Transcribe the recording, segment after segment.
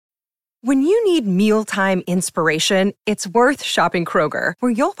When you need mealtime inspiration, it's worth shopping Kroger,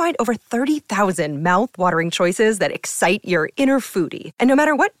 where you'll find over 30,000 mouth-watering choices that excite your inner foodie. And no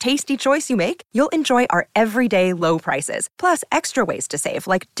matter what tasty choice you make, you'll enjoy our everyday low prices, plus extra ways to save,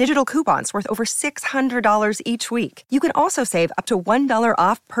 like digital coupons worth over $600 each week. You can also save up to $1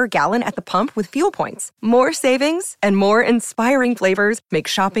 off per gallon at the pump with fuel points. More savings and more inspiring flavors make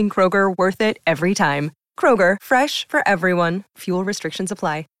shopping Kroger worth it every time. Kroger, fresh for everyone. Fuel restrictions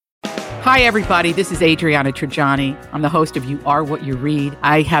apply. Hi, everybody. This is Adriana Trajani. I'm the host of You Are What You Read.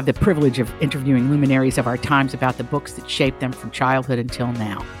 I have the privilege of interviewing luminaries of our times about the books that shaped them from childhood until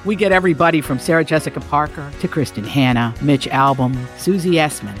now. We get everybody from Sarah Jessica Parker to Kristen Hanna, Mitch Albom, Susie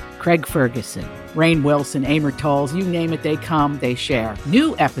Essman, Craig Ferguson, Rainn Wilson, Amor Tolls, you name it, they come, they share.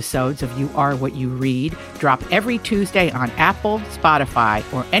 New episodes of You Are What You Read drop every Tuesday on Apple, Spotify,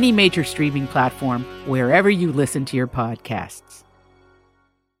 or any major streaming platform wherever you listen to your podcasts.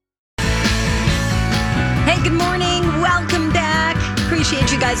 Hey, good morning. Welcome back.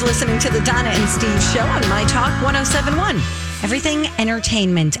 Appreciate you guys listening to the Donna and Steve show on My Talk 107.1. Everything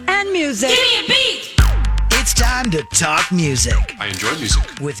entertainment and music. Give me a beat! It's time to talk music. I enjoy music.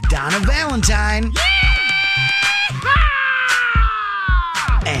 With Donna Valentine.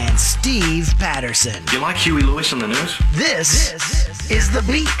 And Steve Patterson. You like Huey Lewis on the news? This is The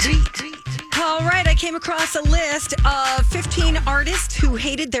Beat. All right, I came across a list of 15 artists who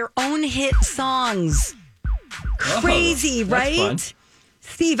hated their own hit songs. Crazy, right? Fun.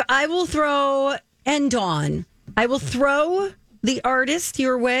 Steve, I will throw I will throw the artist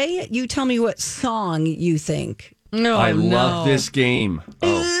your way. You tell me what song you think. No, I love this game.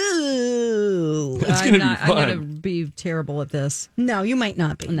 Ooh. It's going to be fun. I'm going to be terrible at this. No, you might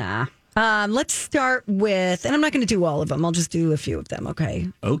not be. Nah. Let's start with, and I'm not going to do all of them. I'll just do a few of them, okay?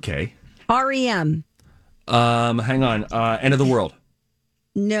 Okay. REM. Hang on. End of the World.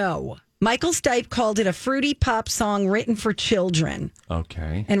 No. Michael Stipe called it a fruity pop song written for children.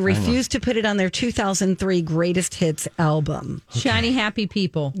 Okay. And refused to put it on their 2003 Greatest Hits album. Okay. Shiny Happy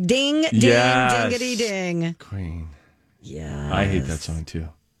People. Ding, ding, Yes. dingity, ding. Queen. Yeah. I hate that song too.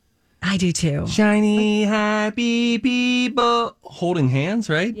 I do too. Shiny happy people. Holding hands,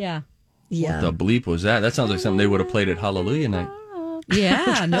 right? Yeah. Yeah. What the bleep was that? That sounds like something they would have played at Hallelujah night.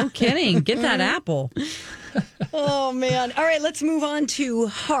 Yeah, no kidding. Get that apple. Oh, man. All right, let's move on to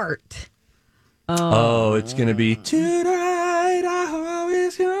Heart. Oh, it's going to be Tonight I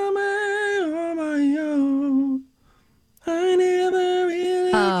always come on my own. I never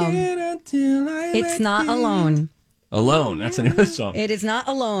really get until I It's not Alone. Alone. That's another song. It is not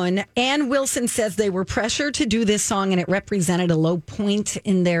Alone. Ann Wilson says they were pressured to do this song and it represented a low point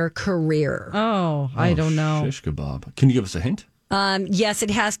in their career. Oh, I don't know. Shish kebab. Can you give us a hint? Yes, it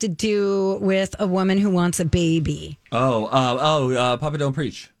has to do with a woman who wants a baby. Papa Don't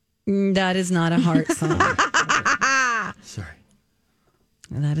Preach. That is not a Heart song. Sorry.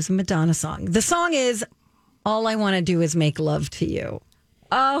 That is a Madonna song. The song is All I Want to Do Is Make Love to You.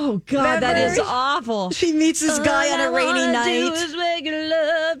 Oh, God, that is awful. She meets this guy on a rainy night. Is making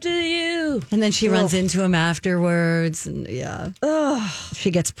love to you. And then she runs into him afterwards. And yeah.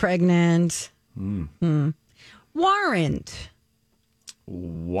 She gets pregnant.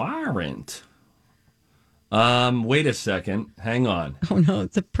 Warrant. Wait a second. Hang on. Oh, no.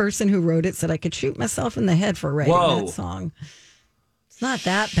 The person who wrote it said I could shoot myself in the head for writing that song. It's not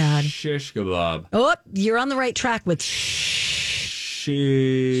that bad. Shish kebab. Oh, you're on the right track with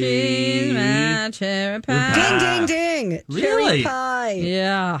She's my cherry pie. Ding, ding, ding. Really? Cherry pie.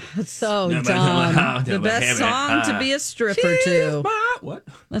 Yeah. It's so dumb. The best song to be a stripper to. What?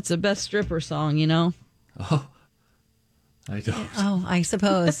 That's the best stripper song, you know? I don't. Oh, I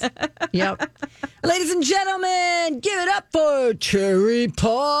suppose. Yep. Ladies and gentlemen, give it up for Cherry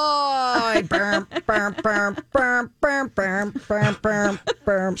Pie. Burm, burm, burm, burm, burm, burm, burm, burm,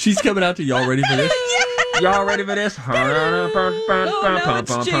 burm. She's coming out to y'all ready for this? Y'all ready for this? It's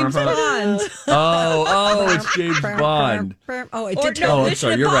James Bond. Oh, it's James Bond. Oh, it Or did. no, Oh, I'm Mission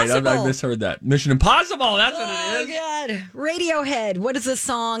sorry. You're right. I Impossible. misheard that. Mission Impossible. That's what Oh, it is. God. Radiohead. What is the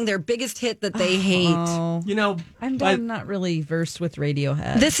song, their biggest hit that they hate? Oh, You know, I'm not really versed with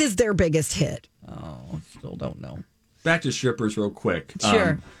Radiohead. This is their biggest hit. Oh, still don't know. back to strippers real quick.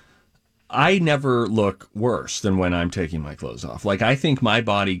 Sure. I never look worse than when I'm taking my clothes off. Like, I think my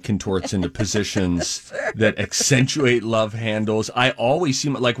body contorts into positions that accentuate love handles. I always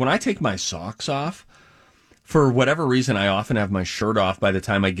seem like when I take my socks off, for whatever reason, I often have my shirt off by the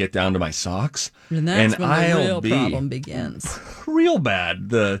time I get down to my socks. And that's when the I'll real be problem begins. real bad.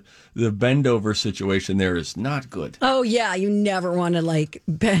 The bend over situation there is not good. Oh, yeah. You never want to like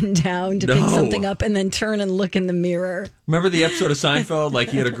bend down to pick No. something up and then turn and look in the mirror. Remember the episode of Seinfeld? Like,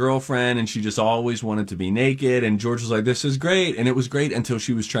 he had a girlfriend and she just always wanted to be naked. And George was like, this is great. And it was great until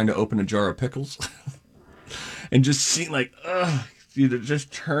she was trying to open a jar of pickles. And just seeing like,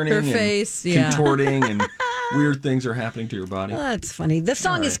 just turning Her and face, yeah. contorting and weird things are happening to your body. That's funny. The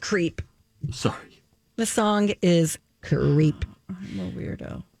song is Creep. Sorry. The song is Creep. I'm a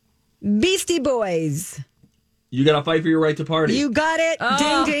weirdo. Beastie Boys. You got to fight for your right to party. You got it.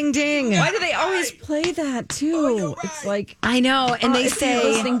 Oh. Ding, ding, ding. Why do they always play that too? It's like I know. And they if you're say,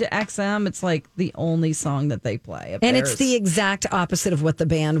 listening to XM, it's like the only song that they play. and it's the exact opposite of what the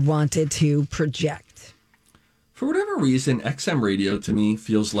band wanted to project. For whatever reason, XM radio to me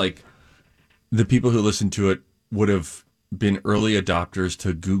feels like the people who listen to it would have been early adopters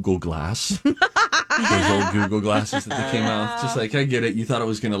to Google Glass. Those old Google glasses that they came out. Just like, I get it. You thought it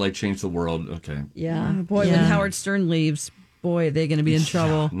was going to like change the world. Okay. Yeah. boy. Yeah. When Howard Stern leaves, boy, they're going to be in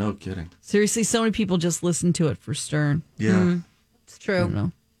trouble. No kidding. Seriously, so many people just listen to it for Stern. Yeah. It's true.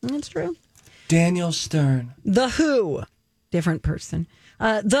 know. It's true. Daniel Stern. The Who. Different person.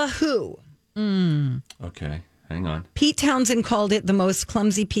 The Who. Okay. Hang on. Pete Townsend called it the most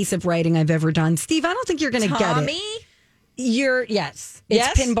clumsy piece of writing I've ever done. Steve, I don't think you're going to get it. Yes. It's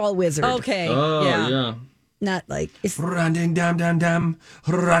Yes? Pinball Wizard. Okay. Oh, yeah. Not like it's Run-ding dum dum dum.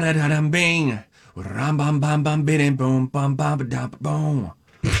 Ra-da-da-dum bing. Ram bam bam bam bing boom bam bam dum boom.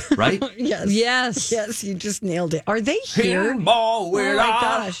 Right? yes. Yes. Yes, you just nailed it. Are they here? Pinball Oh with my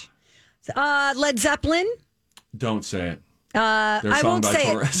gosh. Led Zeppelin. Don't say it. I song won't by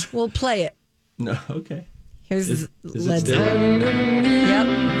say Torres. it. We'll play it. No. Okay. Here's Is Led it still? Zeppelin.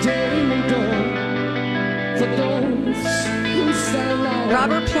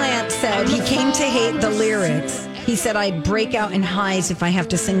 Robert Plant said he came to hate the lyrics. He said, I break out in highs if I have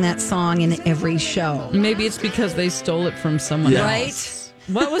to sing that song in every show. Maybe it's because they stole it from someone Yeah. else.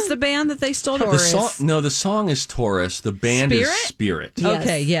 What was the band that they stole it The from? song, the song is Taurus. The band is Spirit. Yes.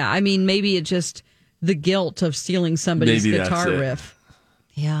 Okay, yeah. I mean, maybe it just the guilt of stealing somebody's Maybe that's guitar it. riff.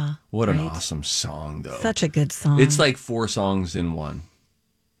 Yeah. What an awesome song, though. Such a good song. It's like 4 songs in one.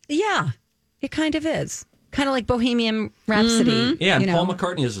 Yeah, it kind of is. Kind of like Bohemian Rhapsody. Yeah, and you Paul know?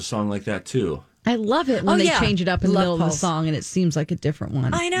 McCartney has a song like that, too. I love it when Oh, they yeah. change it up in the Love middle of the Paul's. song and it seems like a different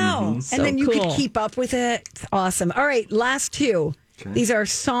one. I know. So And then you could cool. keep up with it. It's awesome. All right, last two. Okay. These are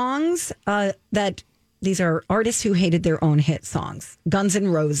songs these are artists who hated their own hit songs. Guns N'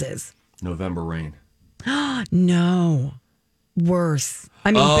 Roses. November Rain. No. Worse.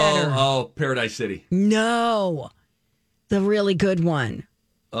 I mean, better. Oh, Paradise City. No. The really good one.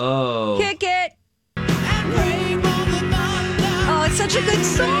 Oh. Kick it. Oh, it's such a good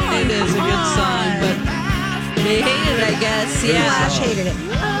song. It is a Come good song, on. but they hate it, I guess. Yeah. Flash hated it.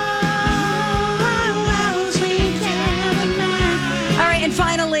 All right, and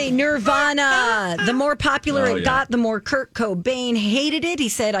finally, Nirvana. The more popular Oh, it yeah. got, the more Kurt Cobain hated it. He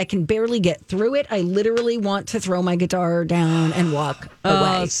said, I can barely get through it. I literally want to throw my guitar down and walk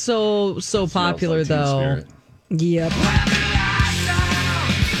away. So popular, Smells though. Like Teen Spirit. Yep.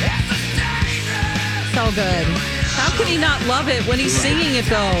 So good. How can he not love it when he's singing it,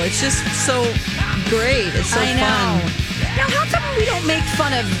 though? It's just so great. It's so I know. fun. Now, how come we don't make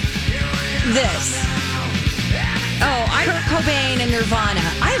fun of this? Kurt Cobain and Nirvana.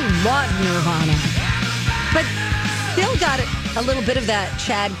 I love Nirvana. But still got a little bit of that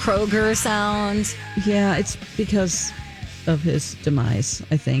Chad Kroger sound. Yeah, it's because of his demise,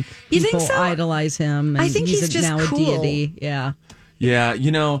 I think. You think People so? idolize him. And I think he's just now cool. a deity. Yeah. Yeah,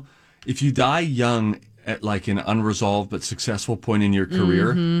 if you die young at like an unresolved but successful point in your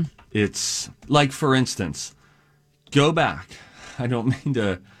career, it's like, for instance, go back. I don't mean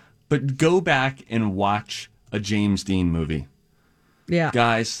to, but go back and watch a James Dean movie. Yeah.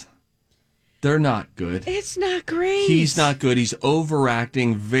 Guys, they're not good. It's not great. He's not good. He's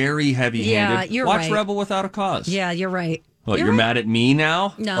overacting, very heavy-handed. Yeah, you're Watch right. Rebel Without a Cause. Yeah, you're right. What, you're right. mad at me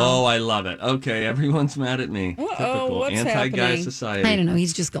now? No. Oh, I love it. Okay, everyone's mad at me. Typical what's anti-guy happening? society. I don't know.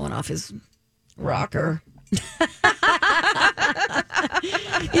 He's just going off his rocker.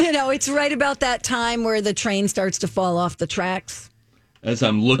 It's right about that time where the train starts to fall off the tracks. As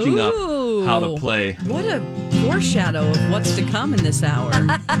I'm looking up how to Ooh. play. What a foreshadow of what's to come in this hour.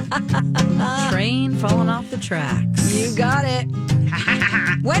 Train falling off the tracks. You got it.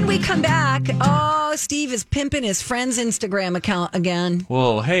 When we come back, Steve is pimping his friend's Instagram account again.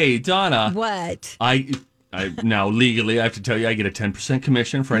 Whoa, hey, Donna. What? I Now, legally, I have to tell you, I get a 10%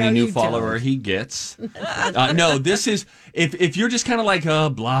 commission for any No, new you follower don't. he gets. No, this is, if you're just kind of like,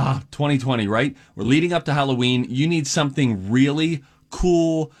 blah, 2020, right? We're leading up to Halloween. You need something really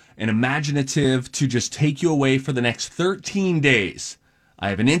cool and imaginative to just take you away for the next 13 days. I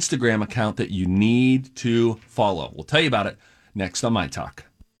have an Instagram account that you need to follow. We'll tell you about it next on My Talk.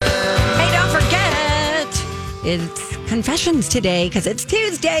 Hey, don't forget, it's Confessions today because it's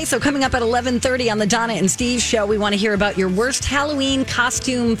Tuesday. So coming up at 11:30 on the Donna and Steve show, we want to hear about your worst Halloween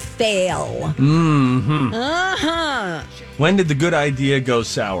costume fail. Mm-hmm. Uh-huh. When did the good idea go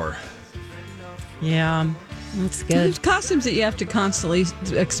sour? Yeah, that's There's good. costumes that you have to constantly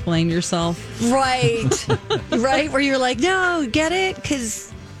explain yourself. Right. Right, where you're like, no, get it?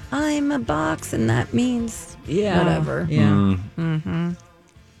 Because I'm a box and that means whatever. Yeah.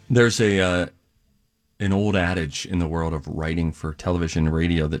 There's an old adage in the world of writing for television and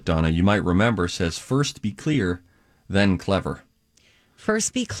radio that, Donna, you might remember says, first be clear, then clever.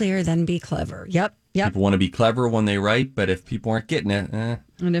 First be clear, then be clever. Yep. People want to be clever when they write, but if people aren't getting it,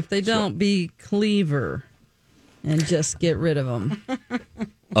 And if they don't, be cleaver and just get rid of them.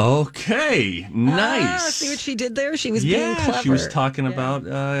 Okay, nice. See what she did there? She was being clever. She was talking about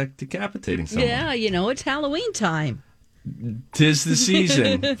decapitating someone. Yeah, it's Halloween time. 'Tis the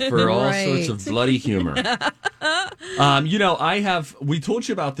season for all Right. sorts of bloody humor. We told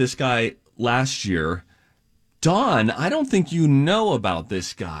you about this guy last year. Dawn, I don't think you know about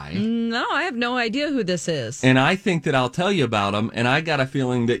this guy. No, I have no idea who this is. And I think that I'll tell you about him, and I got a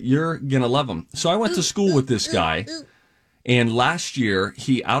feeling that you're going to love him. So I went to school with this guy, and last year,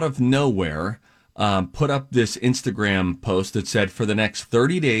 he, out of nowhere, put up this Instagram post that said, for the next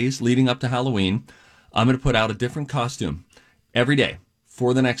 30 days leading up to Halloween, I'm going to put out a different costume every day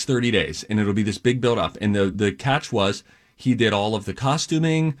for the next 30 days, and it'll be this big build-up. And the catch was, he did all of the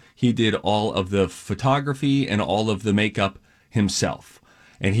costuming, he did all of the photography, and all of the makeup himself.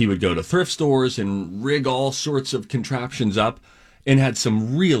 And he would go to thrift stores and rig all sorts of contraptions up and had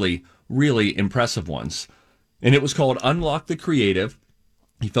some really, really impressive ones. And it was called Unlock the Creative.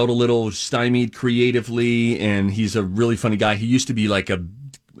 He felt a little stymied creatively, and he's a really funny guy. He used to be like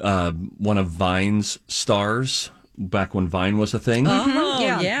one of Vine's stars back when Vine was a thing. Oh,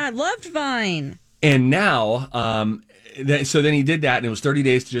 Yeah. yeah, I loved Vine. And now, so then he did that, and it was 30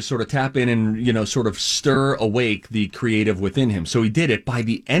 days to just sort of tap in and, sort of stir awake the creative within him. So he did it. By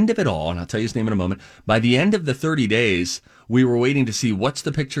the end of it all, and I'll tell you his name in a moment, by the end of the 30 days, we were waiting to see what's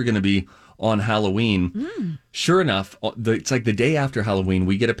the picture going to be on Halloween. Sure enough, it's like the day after Halloween,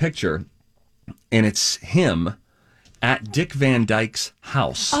 we get a picture, and it's him at Dick Van Dyke's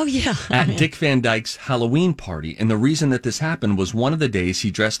house. Oh, yeah. At Dick Van Dyke's Halloween party. And the reason that this happened was one of the days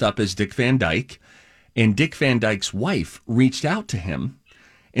he dressed up as Dick Van Dyke, and Dick Van Dyke's wife reached out to him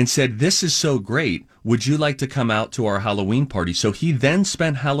and said, this is so great. Would you like to come out to our Halloween party? So he then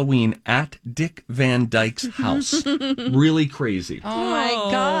spent Halloween at Dick Van Dyke's house. Really crazy. Oh, my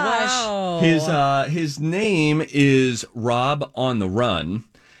gosh. Wow. His name is Rob on the Run.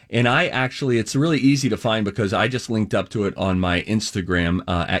 And it's really easy to find because I just linked up to it on my Instagram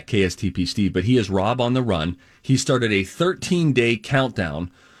at KSTP Steve. But he is Rob on the Run. He started a 13-day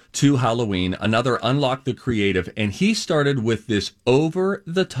countdown to Halloween, another Unlock the Creative. And he started with this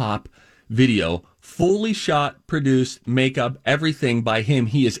over-the-top video, fully shot, produced, makeup, everything by him.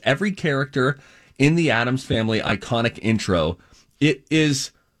 He is every character in the Addams Family iconic intro.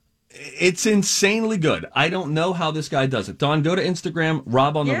 It's insanely good. I don't know how this guy does it. Dawn, go to Instagram,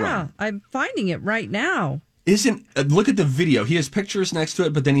 Rob on the Run. Yeah, I'm finding it right now. Look at the video. He has pictures next to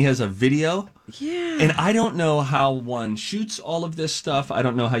it, but then he has a video. Yeah. And I don't know how one shoots all of this stuff. I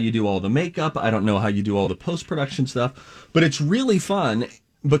don't know how you do all the makeup. I don't know how you do all the post-production stuff. But it's really fun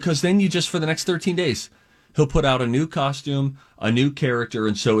because then you just, for the next 13 days, he'll put out a new costume, a new character.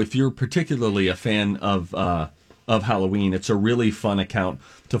 And so if you're particularly a fan of Halloween, it's a really fun account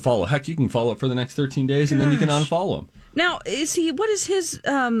to follow. Heck, you can follow it for the next 13 days, and then you can unfollow him. Now, what is his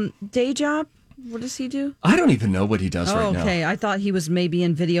day job? What does he do? I don't even know what he does right now. Okay. I thought he was maybe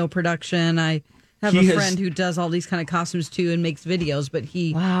in video production. I have a friend who does all these kind of costumes too and makes videos, but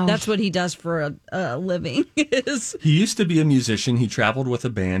that's what he does for a living. He used to be a musician. He traveled with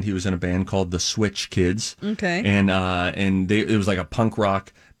a band. He was in a band called the Switch Kids. Okay. And it was like a punk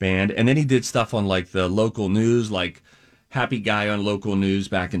rock band. And then he did stuff on like the local news, like Happy Guy on local news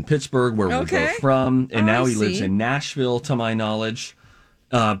back in Pittsburgh, where we're both from. And now he lives in Nashville, to my knowledge.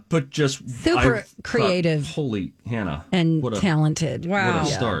 But just super creative. Holy Hannah. And talented. Wow. What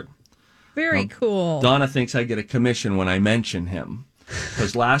a start. Very cool. Donna thinks I get a commission when I mention him.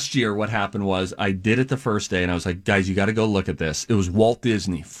 Because last year, what happened was I did it the first day, and I was like, guys, you got to go look at this. It was Walt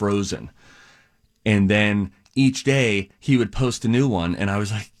Disney, Frozen. And then each day he would post a new one, and I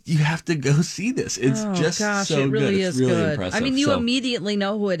was like, you have to go see this. It's so it really good. is It's really good. impressive. I mean, you immediately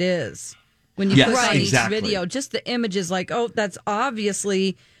know who it is when you click on each video. Just the images, like, oh, that's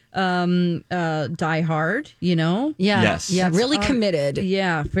obviously Die Hard, you know? Yeah. Yes. Yeah, really committed.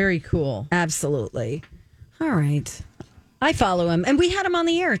 Yeah, very cool. Absolutely. All right. I follow him. And we had him on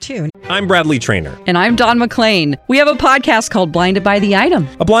the air, too. I'm Bradley Trainer. And I'm Don McClain. We have a podcast called Blinded by the Item.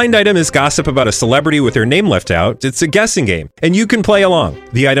 A blind item is gossip about a celebrity with their name left out. It's a guessing game, and you can play along.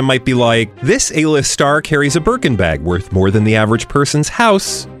 The item might be like, this A-list star carries a Birkin bag worth more than the average person's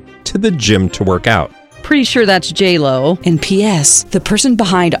house to the gym to work out. Pretty sure that's J-Lo. And P.S. the person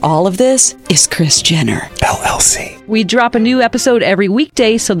behind all of this is Kris Jenner, LLC. We drop a new episode every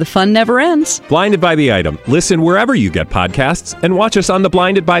weekday so the fun never ends. Blinded by the Item. Listen wherever you get podcasts and watch us on the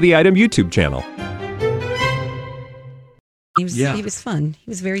Blinded by the Item YouTube channel. He was fun. He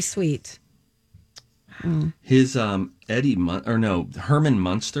was very sweet. His Herman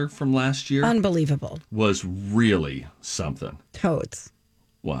Munster from last year. Unbelievable. Was really something. Totes.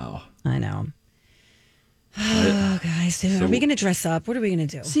 Wow. I know. Oh, guys, are we going to dress up? What are we going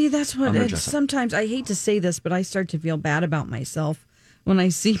to do? See, that's what sometimes I hate to say this, but I start to feel bad about myself when I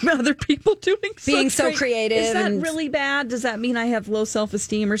see other people being so creative. Is that really bad? Does that mean I have low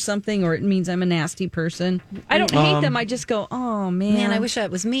self-esteem or something, or it means I'm a nasty person? I don't hate them. I just go, oh man, I wish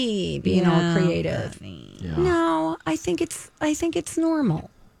that was me being all creative. Yeah. No, I think it's normal.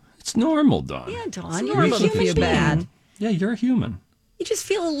 It's normal, Dawn. Yeah, Dawn, It's normal to feel bad. Yeah, you're a human. You just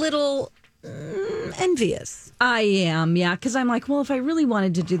feel a little envious. I am, yeah, because I'm like, well, if I really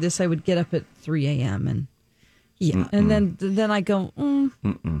wanted to do this, I would get up at 3 a.m. and and then I go, I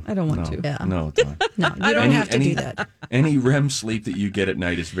don't want to. Yeah. No, Dawn. No, you don't have to do that. Any REM sleep that you get at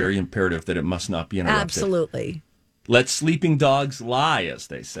night is very imperative that it must not be interrupted. Absolutely. Let sleeping dogs lie, as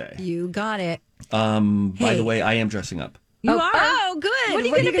they say. You got it. By the way, I am dressing up. You are? Oh, good. What are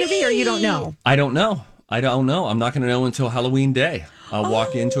you going to be? Or you don't know? I don't know. I'm not going to know until Halloween Day. I'll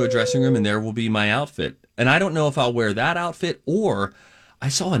walk into a dressing room and there will be my outfit. And I don't know if I'll wear that outfit or I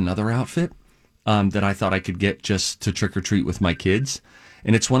saw another outfit that I thought I could get just to trick or treat with my kids.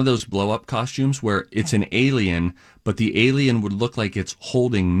 And it's one of those blow up costumes where it's an alien, but the alien would look like it's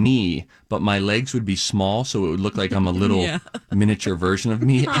holding me, but my legs would be small. So it would look like I'm a little miniature version of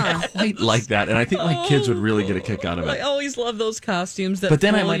me. I quite like that. And I think my kids would really get a kick out of it. I always love those costumes that but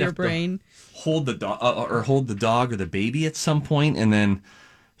then I fill might your have brain. To hold the dog or the baby at some point, and then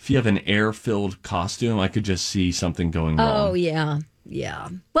if you have an air-filled costume, I could just see something going wrong. Oh yeah.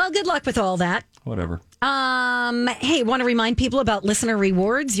 Well, good luck with all that. Whatever. Hey, want to remind people about listener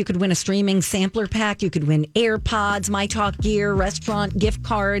rewards? You could win a streaming sampler pack. You could win AirPods, My Talk gear, restaurant gift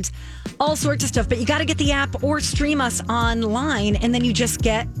cards, all sorts of stuff. But you got to get the app or stream us online, and then you just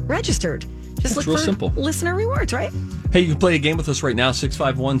get registered. Just look real for simple. Listener rewards, right? Hey, you can play a game with us right now,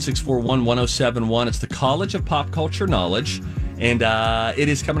 651-641-1071. It's the College of Pop Culture Knowledge. And it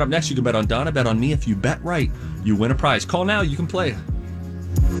is coming up next. You can bet on Donna, bet on me. If you bet right, you win a prize. Call now. You can play.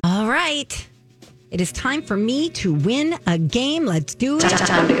 All right. It is time for me to win a game. Let's do it.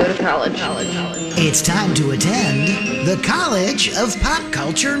 Time to go to college. It's time to attend the College of Pop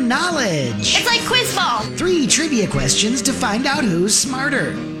Culture Knowledge. It's like quiz ball. 3 trivia questions to find out who's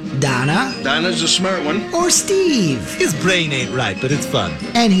smarter. Donna? Donna's a smart one. Or Steve? His brain ain't right, but it's fun.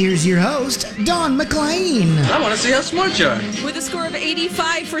 And here's your host, Dawn McClain. I want to see how smart you are. With a score of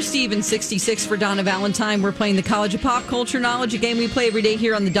 85 for Steve and 66 for Donna Valentine, we're playing the College of Pop Culture Knowledge, a game we play every day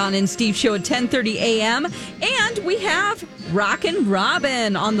here on the Donna and Steve Show at 10:30 a.m. And we have Rockin'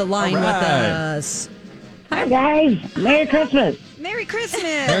 Robin on the line with us. Hi, guys. Merry Christmas. Merry Christmas.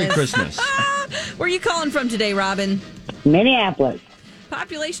 Merry Christmas. Where are you calling from today, Robin? Minneapolis.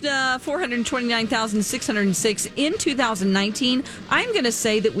 Population 429,606 in 2019. I'm going to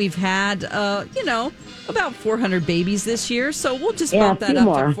say that we've had, about 400 babies this year. So we'll just bump that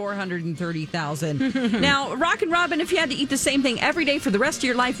up to 430,000. Now, Rockin' Robin, if you had to eat the same thing every day for the rest of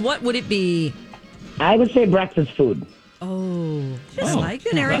your life, what would it be? I would say breakfast food. Oh, just like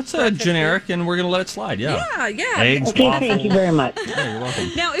generic. That's generic, and we're going to let it slide. Yeah. Eggs, okay, waffles. thank you very much. Yeah, you're welcome.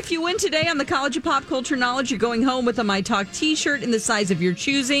 Now, if you win today on the College of Pop Culture Knowledge, you're going home with a My Talk t-shirt in the size of your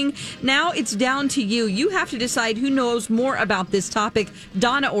choosing. Now it's down to you. You have to decide who knows more about this topic,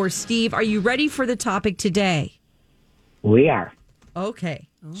 Donna or Steve. Are you ready for the topic today? We are. Okay.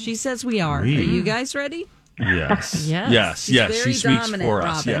 She says we are. Are you guys ready? Yes. Yes. She speaks dominant, for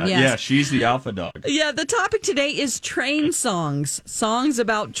us. Robin. Yeah. Yes. Yeah, she's the alpha dog. Yeah, the topic today is train songs. Songs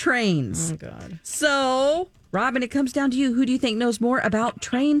about trains. Oh, God. So, Robin, it comes down to you. Who do you think knows more about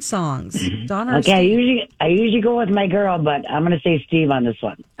train songs? Donna or Okay, I usually go with my girl, but I'm going to say Steve on this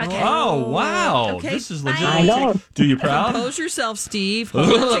one. Okay. Oh, wow. Okay. This is legit. I know. Do you proud? Compose yourself, Steve. Hold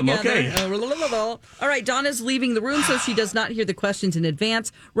it together. Okay. All right, Donna's leaving the room so she does not hear the questions in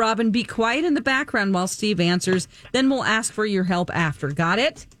advance. Robin, be quiet in the background while Steve answers. Then we'll ask for your help after. Got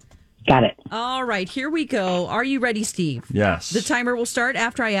it? Got it. All right, here we go. Are you ready, Steve? Yes. The timer will start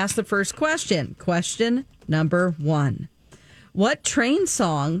after I ask the first question. Question number 1. What train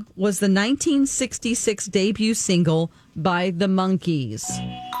song was the 1966 debut single by the Monkees?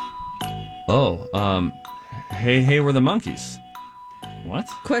 Oh, Hey, Hey, We're the Monkees. What?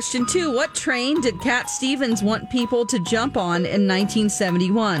 Question 2. What train did Cat Stevens want people to jump on in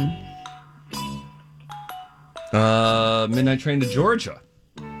 1971? Midnight Train to Georgia.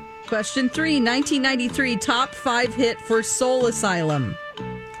 Question 3. 1993 top 5 hit for Soul Asylum.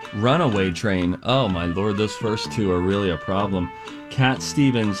 Runaway Train. Oh, my Lord, those first two are really a problem. Cat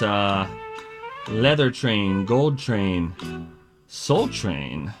Stevens, Leather Train, Gold Train, Soul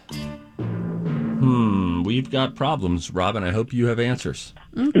Train. We've got problems, Robin. I hope you have answers.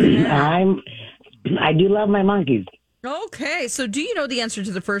 Okay. I do love my monkeys. Okay, so do you know the answer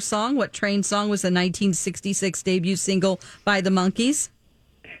to the first song? What train song was the 1966 debut single by the Monkees?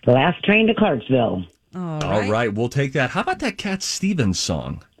 The Last Train to Clarksville. All right, we'll take that. How about that Cat Stevens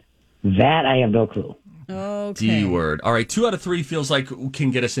song? That I have no clue. Okay. D-word. All right, 2 out of 3 feels like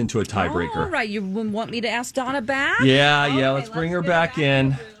can get us into a tiebreaker. All right, you want me to ask Donna back? Yeah, let's bring her back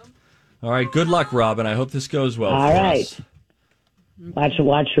in. All right, good luck, Robin. I hope this goes well All for right. us.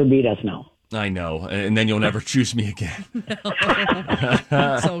 Watch her beat us now. I know, and then you'll never choose me again.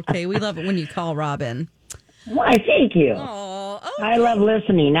 It's okay. We love it when you call Robin. Why, thank you. Oh, okay. I love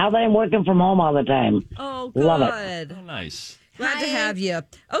listening. Now that I'm working from home all the time. Oh, good. Love it. Oh, nice. Glad to have you.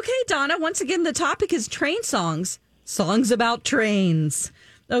 Okay, Donna, once again, the topic is train songs. Songs about trains.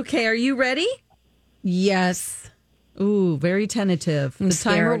 Okay, are you ready? Yes. Ooh, very tentative. I'm the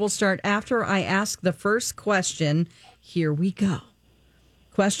timer scared. will start after I ask the first question. Here we go.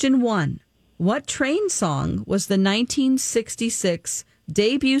 Question 1. What train song was the 1966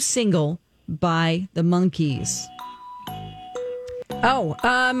 debut single by the Monkees? Oh,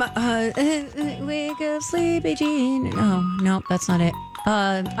 Wake Up Sleepy Jean. No, that's not it.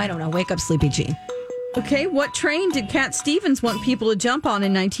 I don't know. Wake Up Sleepy Jean. Okay, what train did Cat Stevens want people to jump on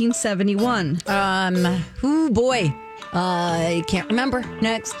in 1971? Oh boy. I can't remember.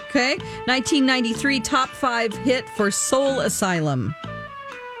 Next. Okay, 1993 top 5 hit for Soul Asylum.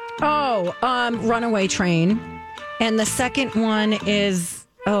 Oh, Runaway Train. And the second one is,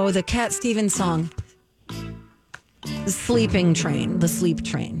 the Cat Stevens song. The Sleep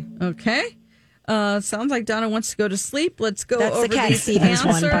Train. Okay. Sounds like Donna wants to go to sleep. Let's go That's over the Cat these Stevens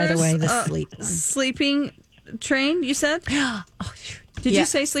answers. one, by the way, the sleep one. Sleeping Train, you said? Did you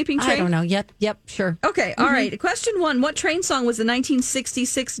say Sleeping Train? I don't know. Yep, sure. Okay, all right. Question 1. What train song was the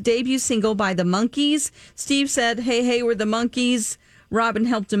 1966 debut single by the Monkees? Steve said, Hey, Hey, We're the Monkees. Robin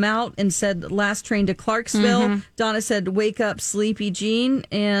helped him out and said Last Train to Clarksville. Donna said Wake Up Sleepy Jean.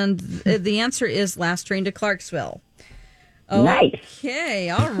 And the answer is Last Train to Clarksville. Nice. Okay,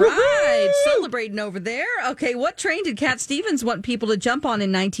 all right. Celebrating over there. Okay, what train did Cat Stevens want people to jump on in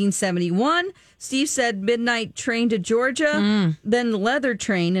 1971? Steve said Midnight Train to Georgia, then the Leather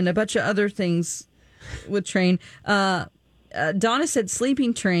Train, and a bunch of other things with train. Donna said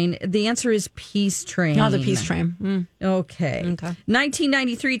Sleeping Train. The answer is Peace Train. Oh, the Peace Train. Okay.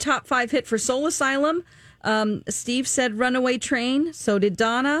 1993 top 5 hit for Soul Asylum. Steve said Runaway Train. So did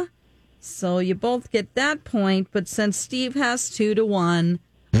Donna. So you both get that point. But since Steve has 2-1,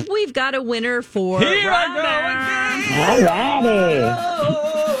 we've got a winner for Here Robin. I go again. All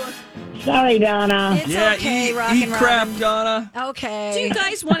righty. Sorry, Donna. It's okay, eat Rockin' crap, Robin. Donna. Okay. Do you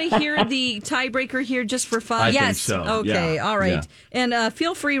guys want to hear the tiebreaker here just for fun? I think Yes. so. Okay, Yeah. all right. Yeah. And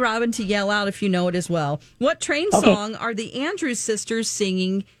feel free, Robin, to yell out if you know it as well. What train song are the Andrews sisters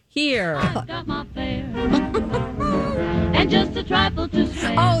singing here? Got my fare. And just a trifle to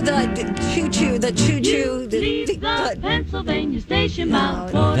spare. Oh, the choo-choo, the choo-choo. Leave the Pennsylvania station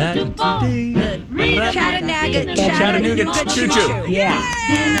bound for That to fall. Chattanooga choo-choo. Yeah.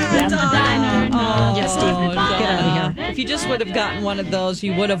 Yes, Steve. Get out of here. If you just would have gotten one of those,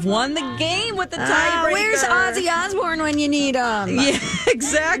 you would have won the game with the tiebreaker. Where's Ozzy Osbourne when you need him? Yeah,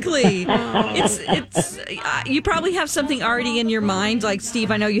 exactly. It's you probably have something already in your mind. Like,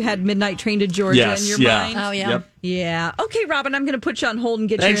 Steve, I know you had Midnight Train to Georgia in your mind. Oh, yeah. Yep. Yeah. Okay, Robin, I'm going to put you on hold and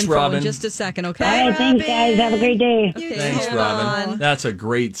get Thanks, your info Robin. in just a second, All okay? right, thanks, guys. Have a great day. Okay, Thanks, hold Robin. on. That's a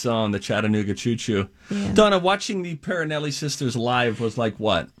great song, the Chattanooga Choo Choo. you. Yeah. Donna, watching the Parinelli sisters live was like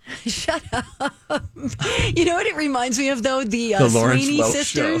what? Shut up. You know what it reminds me of, though? The Sweeney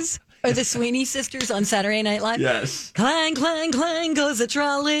sisters. Show. Or the Sweeney sisters on Saturday Night Live? Yes. Clang, clang, clang goes the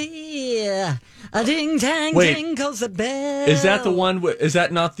trolley. A ding, dang, ding goes the bell. Is that the one? Is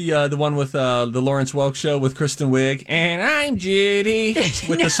that not the one with the Lawrence Welk show with Kristen Wiig? And I'm Judy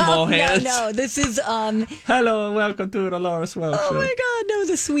with the small hands. No, this is... Hello and welcome to the Lawrence Welk show. Oh, my God. No,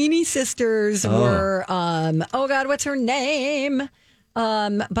 the Sweeney sisters were... oh, God, what's her name?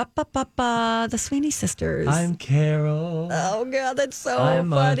 The Sweeney sisters. I'm Carol. Oh God, that's so I'm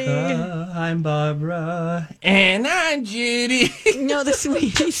funny. Martha, I'm Barbara, and I'm Judy. No, the Sweeney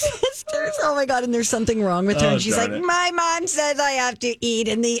sisters. Oh my God, and there's something wrong with her. And she's like, my mom says I have to eat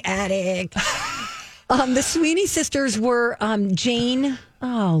in the attic. The Sweeney sisters were Jane.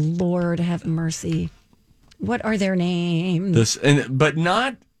 Oh Lord, have mercy. What are their names? But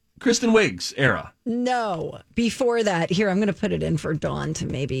not Kristen Wiig's era. No, before that. Here, I'm going to put it in for Dawn to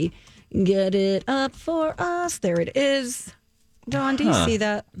maybe get it up for us. There it is. Dawn, do you see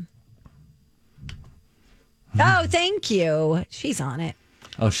that? Oh, thank you. She's on it.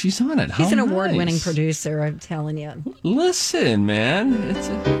 Oh, she's on it. She's an award-winning producer, I'm telling you. Listen, man. It's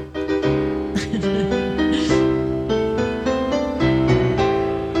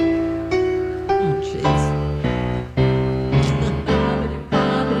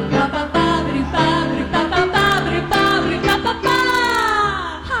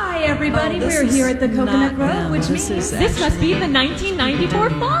We're here at the Coconut Grove, which means this must be the 1994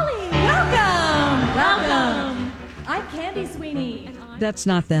 Folly. Welcome. I'm Candy Sweeney. That's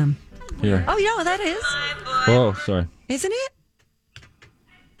not them. Here. Oh, yeah, that is. Oh, sorry. Isn't it?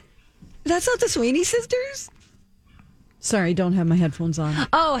 That's not the Sweeney sisters? Sorry, don't have my headphones on.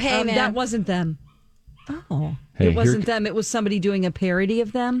 Oh, hey, man. That wasn't them. Oh. Hey, it wasn't them. It was somebody doing a parody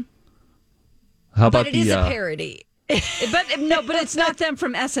of them. How about but it is a parody. but it's not them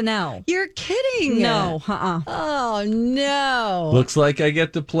from SNL. You're kidding. No, Oh, no. Looks like I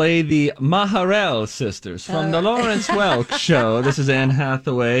get to play the Maharel sisters from the Lawrence Welk show. This is Anne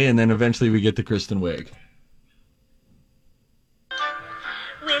Hathaway, and then eventually we get to Kristen Wiig.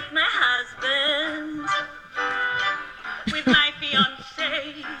 With my husband, with my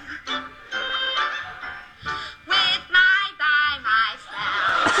fiancé, with by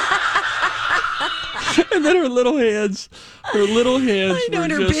myself. And then her little hands. I know,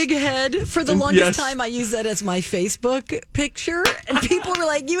 and her big head. For the longest time, I used that as my Facebook picture. And people were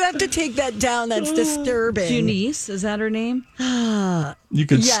like, you have to take that down. That's disturbing. Junice, is that her name? You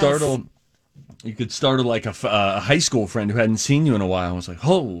could startle like a high school friend who hadn't seen you in a while. I was like,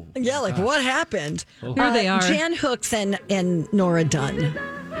 oh. Yeah, like, what happened? Oh. Here they are. Jan Hooks and Nora Dunn.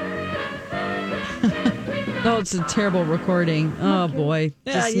 Oh, it's a terrible recording. Oh, boy.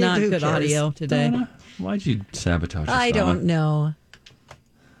 Just not good audio today. Why'd you sabotage us, I don't know.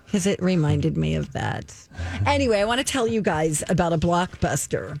 Because it reminded me of that. Anyway, I want to tell you guys about a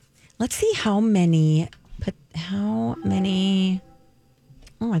Blockbuster. Let's see how many. Oh,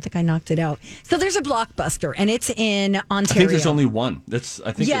 I think I knocked it out. So there's a Blockbuster, and it's in Ontario. I think there's only one. I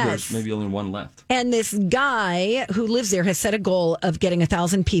think there's maybe only one left. And this guy who lives there has set a goal of getting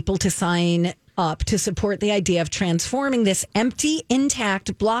 1,000 people to sign up to support the idea of transforming this empty,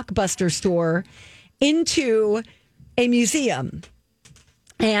 intact Blockbuster store into a museum.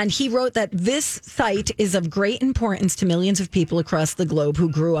 And he wrote that this site is of great importance to millions of people across the globe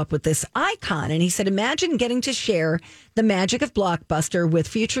who grew up with this icon. And he said, imagine getting to share the magic of Blockbuster with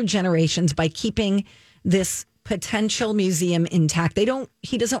future generations by keeping this potential museum intact.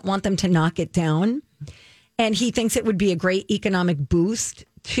 He doesn't want them to knock it down. And he thinks it would be a great economic boost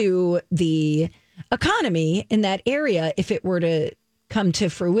to the economy in that area if it were to come to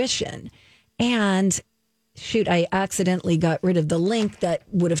fruition. And shoot, I accidentally got rid of the link that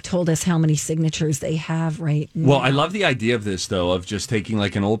would have told us how many signatures they have right now. Well, I love the idea of this, though, of just taking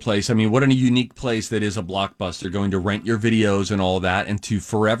like an old place. I mean, what a unique place that is a Blockbuster, going to rent your videos and all that, and to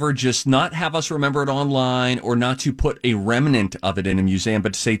forever just not have us remember it online or not to put a remnant of it in a museum,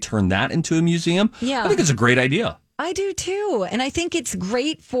 but to say turn that into a museum. Yeah. I think it's a great idea. I do, too. And I think it's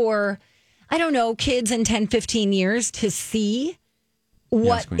great for, I don't know, kids in 10, 15 years to see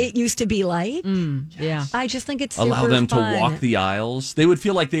what it used to be like. Yeah. I just think it's super Allow them fun. to walk the aisles. They would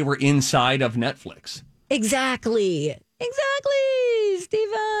feel like they were inside of Netflix. Exactly,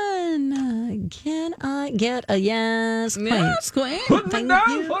 Stephen. Can I get a yes, queen? Yes, queen. Put me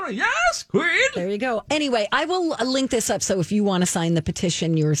down for a yes, queen. There you go. Anyway, I will link this up. So if you want to sign the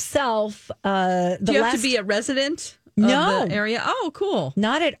petition yourself, Do you have to be a resident of the area? Oh, cool.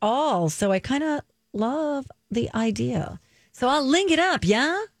 Not at all. So I kind of love the idea. So I'll link it up,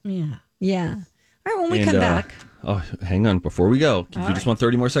 yeah? Yeah. Yeah. All right, when we come back. Oh, hang on. Before we go, do you just want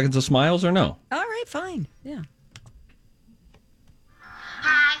 30 more seconds of smiles or no? All right, fine. Yeah.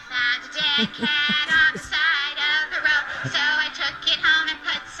 I found a dead cat on the side of the road, so I took it home and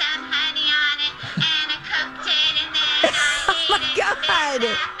put some honey on it, and I cooked it, and then I ate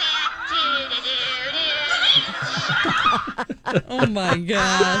it. Oh my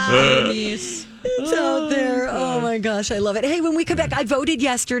gosh, Denise. It's out there. Oh my gosh, I love it. Hey, when we come back, I voted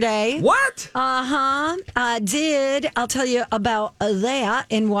yesterday. What? I did. I'll tell you about that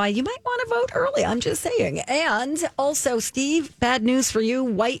and why you might want to vote early. I'm just saying. And also, Steve, bad news for you.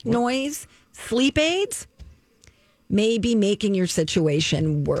 White noise, sleep aids may be making your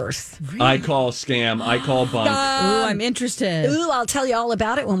situation worse. Really? I call scam. I call bunk. Ooh, I'm interested. Ooh, I'll tell you all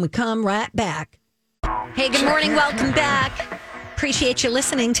about it when we come right back. Hey, good morning. Welcome back. Appreciate you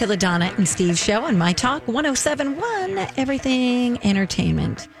listening to the Donna and Steve show on My Talk 107.1 Everything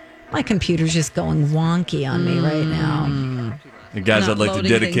Entertainment. My computer's just going wonky on me right now. The guys, I'd like to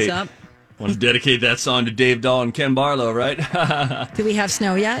dedicate that song to Dave Dahl and Ken Barlow, right? Do we have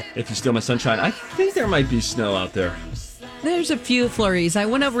snow yet? If You Steal My Sunshine. I think there might be snow out there. There's a few flurries. I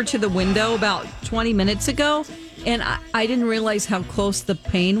went over to the window about 20 minutes ago, and I didn't realize how close the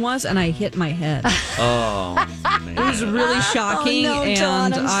pane was, and I hit my head. Oh, man. It was really shocking, Oh, no,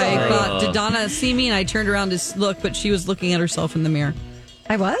 Dawn, and I'm I sorry. thought, did Donna see me? And I turned around to look, but she was looking at herself in the mirror.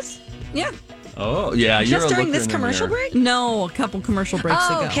 I was? Yeah. Oh, yeah. You're Just a during looker this in the commercial mirror. break? No, a couple commercial breaks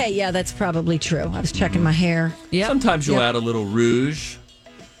ago. Okay, yeah, that's probably true. I was checking my hair. Yep. Sometimes you'll add a little rouge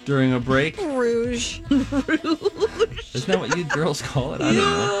during a break. Rouge. Isn't that what you girls call it? I don't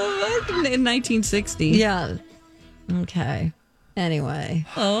know. In 1960. Yeah. Okay. Anyway.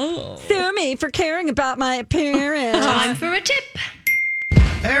 Oh. Sue me for caring about my appearance. Time for a tip.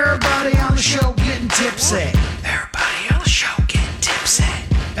 Everybody on the show getting tipsy. Everybody on the show getting tipsy.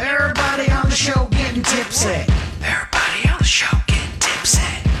 Everybody on the show getting tipsy. Everybody on the show getting tipsy.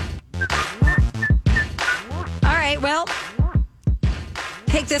 All right, well,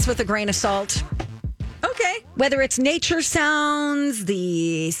 take this with a grain of salt. Okay. Whether it's nature sounds,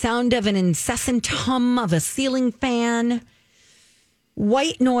 the sound of an incessant hum of a ceiling fan,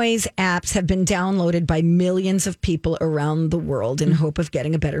 white noise apps have been downloaded by millions of people around the world in hope of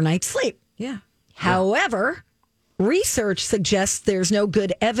getting a better night's sleep. Yeah. However, research suggests there's no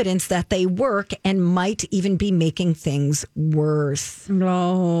good evidence that they work and might even be making things worse.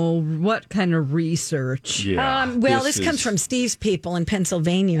 Oh, what kind of research? Yeah. Well, this comes from Steve's people in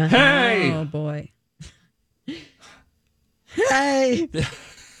Pennsylvania. Hey! Oh, boy. Hey.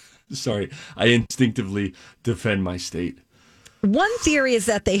 Sorry. I instinctively defend my state. One theory is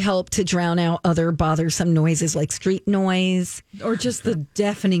that they help to drown out other bothersome noises like street noise. Or just the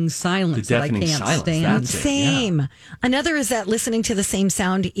deafening silence The deafening that I can't silence, stand. that's it. Same. Yeah. Another is that listening to the same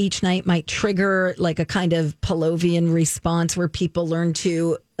sound each night might trigger like a kind of Pavlovian response where people learn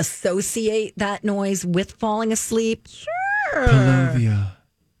to associate that noise with falling asleep. Sure. Pavlovia.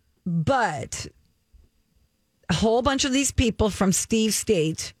 But a whole bunch of these people from Steve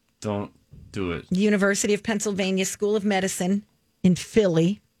State, Don't do it. University of Pennsylvania School of Medicine in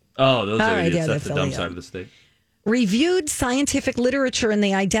Philly, Oh, those All are right, idiots. yeah, That's the they're dumb Philly, side yeah. of the state. reviewed scientific literature and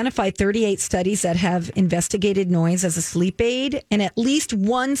they identified 38 studies that have investigated noise as a sleep aid. And at least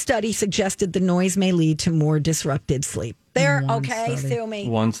one study suggested the noise may lead to more disrupted sleep. There, okay, sue me.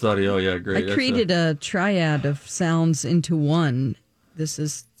 One study. Oh, yeah, great. I created a triad of sounds into one. This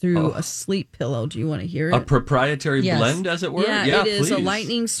is through a sleep pillow. Do you want to hear it? A proprietary blend, as it were? Yeah, it is please. a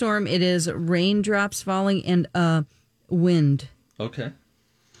lightning storm. It is raindrops falling and wind. Okay.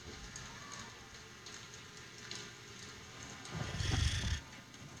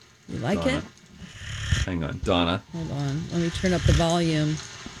 You like Donna. it? Hang on, Donna. Hold on. Let me turn up the volume.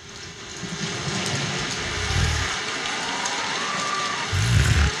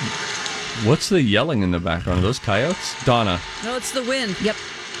 What's the yelling in the background? Are those coyotes? Donna, No, it's the wind. Yep.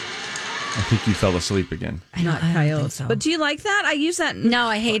 I think you fell asleep again. Not coyotes. so. But do you like that? I use that. No,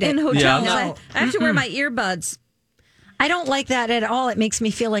 I hate it. In hotels. Yeah. No. I have to wear my earbuds. I don't like that at all. It makes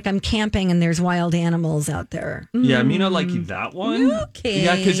me feel like I'm camping and there's wild animals out there. Yeah, me not like that one. Okay.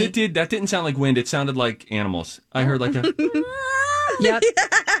 Yeah, because that didn't sound like wind. It sounded like animals. I heard like a. Yep,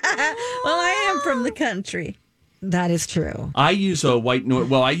 Well, I am from the country. that is true. I use a white noise.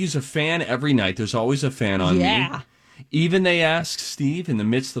 Well, I use a fan every night. There's always a fan on me. Even they ask Steve in the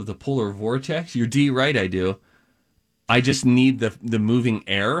midst of the polar vortex. You're D right. I do. I just need the moving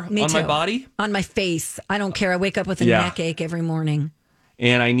air Me on too. my body, On my face. I don't care. I wake up with a Yeah. neck ache every morning.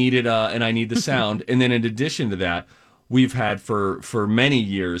 and I need it. And I need the sound. And then in addition to that, we've had for many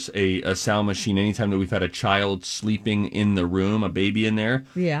years a sound machine. Anytime that we've had a child sleeping in the room, a baby in there,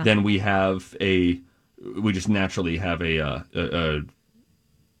 then we just naturally have a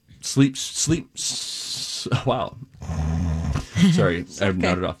sleep. Wow. Sorry, I've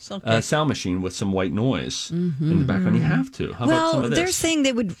nodded off. A sound machine with some white noise in the background. You have to. How about some of this? They're saying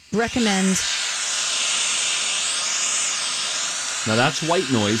they would recommend. Now that's white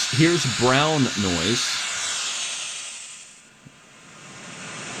noise. Here's brown noise.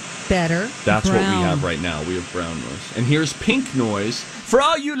 Better. That's what we have right now. We have brown noise. And here's pink noise for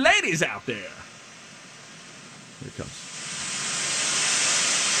all you ladies out there. Here it comes.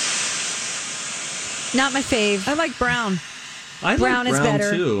 Not my fave. I like brown. Brown is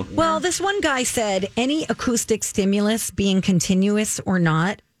better. Too. Well, this one guy said any acoustic stimulus, being continuous or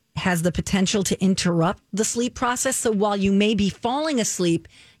not, has the potential to interrupt the sleep process. So while you may be falling asleep,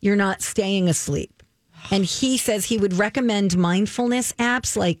 you're not staying asleep. And he says he would recommend mindfulness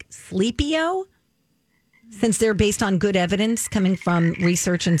apps like Sleepio, since they're based on good evidence coming from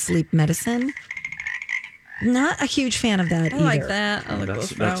research in sleep medicine. Not a huge fan of that either. I like that. I like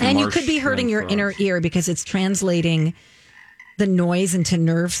those. And you could be hurting your inner ear because it's translating the noise into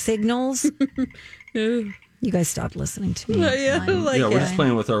nerve signals. You guys stopped listening to me. We're just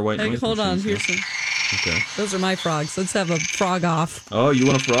playing with our white noise. Hold on, here's some. Okay. Those are my frogs. Let's have a frog off. Oh, you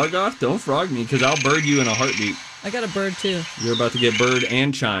want a frog off? Don't frog me, because I'll bird you in a heartbeat. I got a bird too. You're about to get bird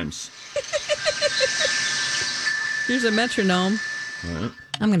and chimes. Here's a metronome. All right.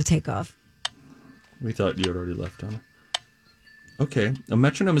 I'm going to take off. We thought you had already left, Donna. Okay, a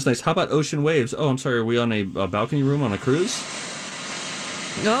metronome is nice. How about ocean waves? Oh, I'm sorry. Are we on a balcony room on a cruise?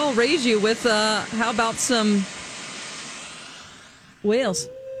 No, I'll raise you with, how about some whales?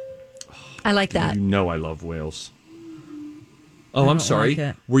 I like that. You know I love whales. Oh, I'm sorry.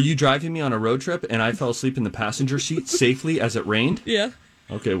 Like Were you driving me on a road trip and I fell asleep in the passenger seat safely as it rained? Yeah.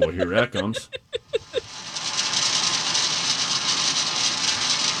 Okay, well, here that comes.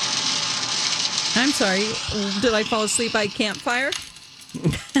 I'm sorry. Did I fall asleep by a campfire?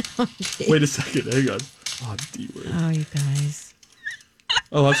 Wait a second. Hang on. Oh, D-word. Oh, you guys.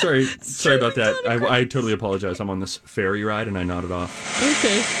 Oh, I'm sorry. Sorry about that. I totally apologize. I'm on this ferry ride and I nodded off.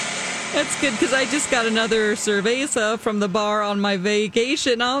 Okay. That's good because I just got another cerveza from the bar on my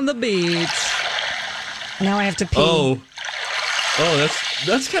vacation on the beach. Now I have to pee. Oh,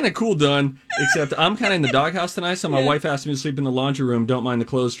 that's kind of cool, Dawn. Except I'm kind of in the doghouse tonight, so my wife asked me to sleep in the laundry room. Don't mind the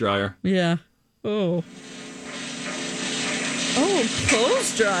clothes dryer. Yeah. Oh,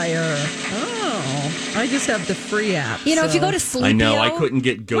 clothes dryer. Oh, I just have the free app. You know, if you go to Sleepio. I know, I couldn't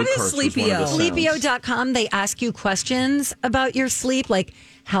get go-karts. What is Sleepio? Sleepio.com, they ask you questions about your sleep, like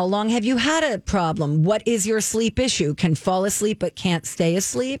how long have you had a problem? What is your sleep issue? Can fall asleep but can't stay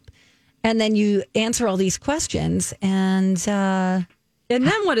asleep? And then you answer all these questions, and then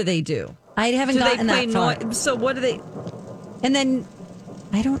what do they do? I haven't gotten that far. So what do they? And then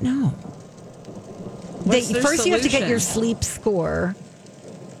I don't know. First, you have to get your sleep score.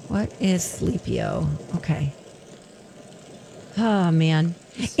 What is Sleepio? Okay. Oh, man.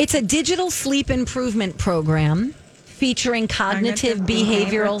 It's a digital sleep improvement program featuring cognitive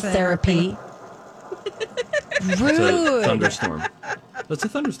behavioral therapy. Rude. It's a thunderstorm. That's a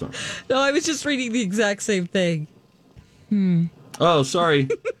thunderstorm. No, I was just reading the exact same thing. Oh, sorry.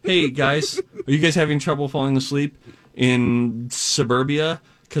 Hey, guys. Are you guys having trouble falling asleep in suburbia?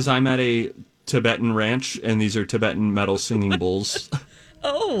 Because I'm at a Tibetan ranch, and these are Tibetan metal singing bulls.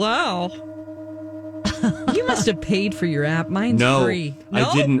 Oh, wow. You must have paid for your app. Mine's free. No,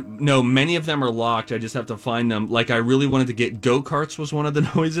 I didn't. No, many of them are locked. I just have to find them. Like, I really wanted to get go-karts was one of the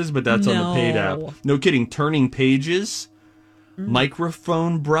noises, but that's on the paid app. No kidding. Turning pages,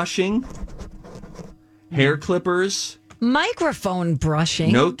 microphone brushing, hair clippers. Microphone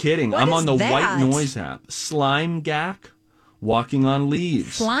brushing? No kidding. What I'm is on the that? white noise app. Slime gack, walking on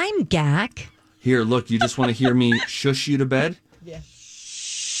leaves. Slime gack? Here, look, you just want to hear me shush you to bed? Yeah.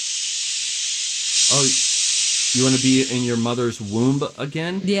 Oh, you want to be in your mother's womb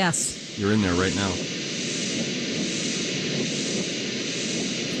again? Yes. You're in there right now.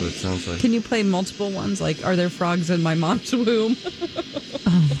 So it sounds like. Can you play multiple ones? Like, are there frogs in my mom's womb?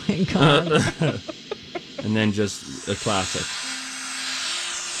 Oh, my God. And then just a classic.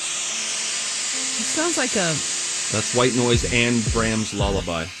 It sounds like a... That's white noise and Bram's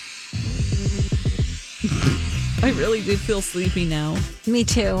lullaby. I really do feel sleepy now. Me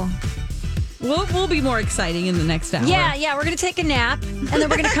too. We'll be more exciting in the next hour. Yeah, we're going to take a nap, and then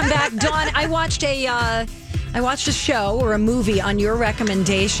we're going to come back. Dawn, I watched a I watched a show or a movie on your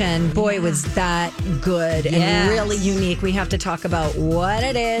recommendation. Boy, was that good and really unique. We have to talk about what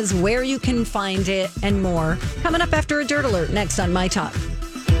it is, where you can find it, and more. Coming up after a Dirt Alert, next on My Talk.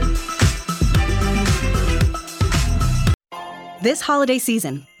 This holiday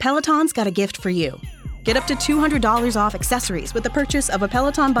season, Peloton's got a gift for you. Get up to $200 off accessories with the purchase of a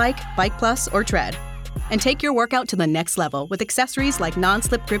Peloton bike, Bike Plus, or Tread. And take your workout to the next level with accessories like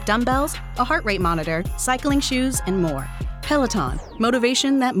non-slip grip dumbbells, a heart rate monitor, cycling shoes, and more. Peloton,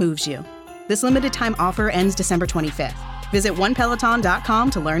 motivation that moves you. This limited time offer ends December 25th. Visit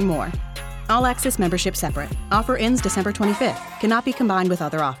onepeloton.com to learn more. All access membership separate. Offer ends December 25th. Cannot be combined with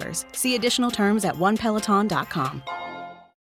other offers. See additional terms at onepeloton.com.